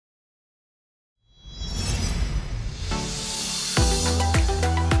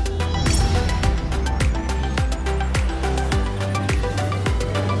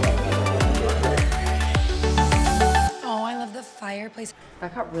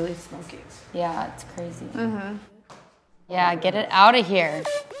That got really smoky. Yeah, it's crazy. Yeah, get it out of here.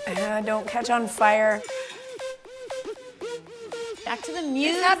 Don't catch on fire. Back to the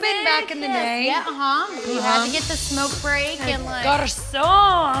music. This happened back in the day. Yeah, You had to get the smoke break and like.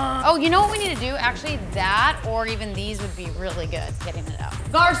 Garçon! Oh, you know what we need to do? Actually, that or even these would be really good, getting it out.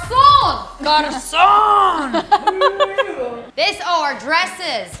 Garçon! Garçon! Our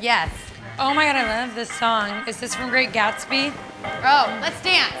dresses. Yes. Oh my God, I love this song. Is this from Great Gatsby? Oh, let's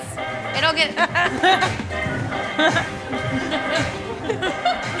dance. It'll get.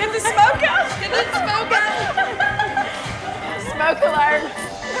 Get the smoke out! Get the smoke out. Smoke alarm.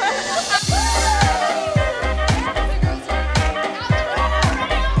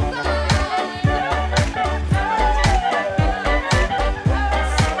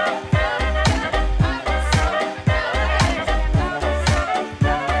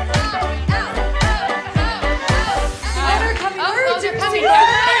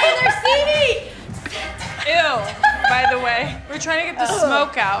 By the way, we're trying to get the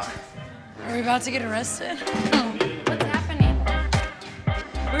smoke out. Are we about to get arrested? What's happening?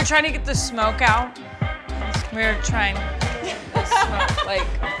 We were trying to get the smoke out. We were trying to smoke, like...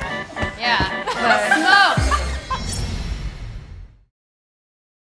 Yeah. Smoke!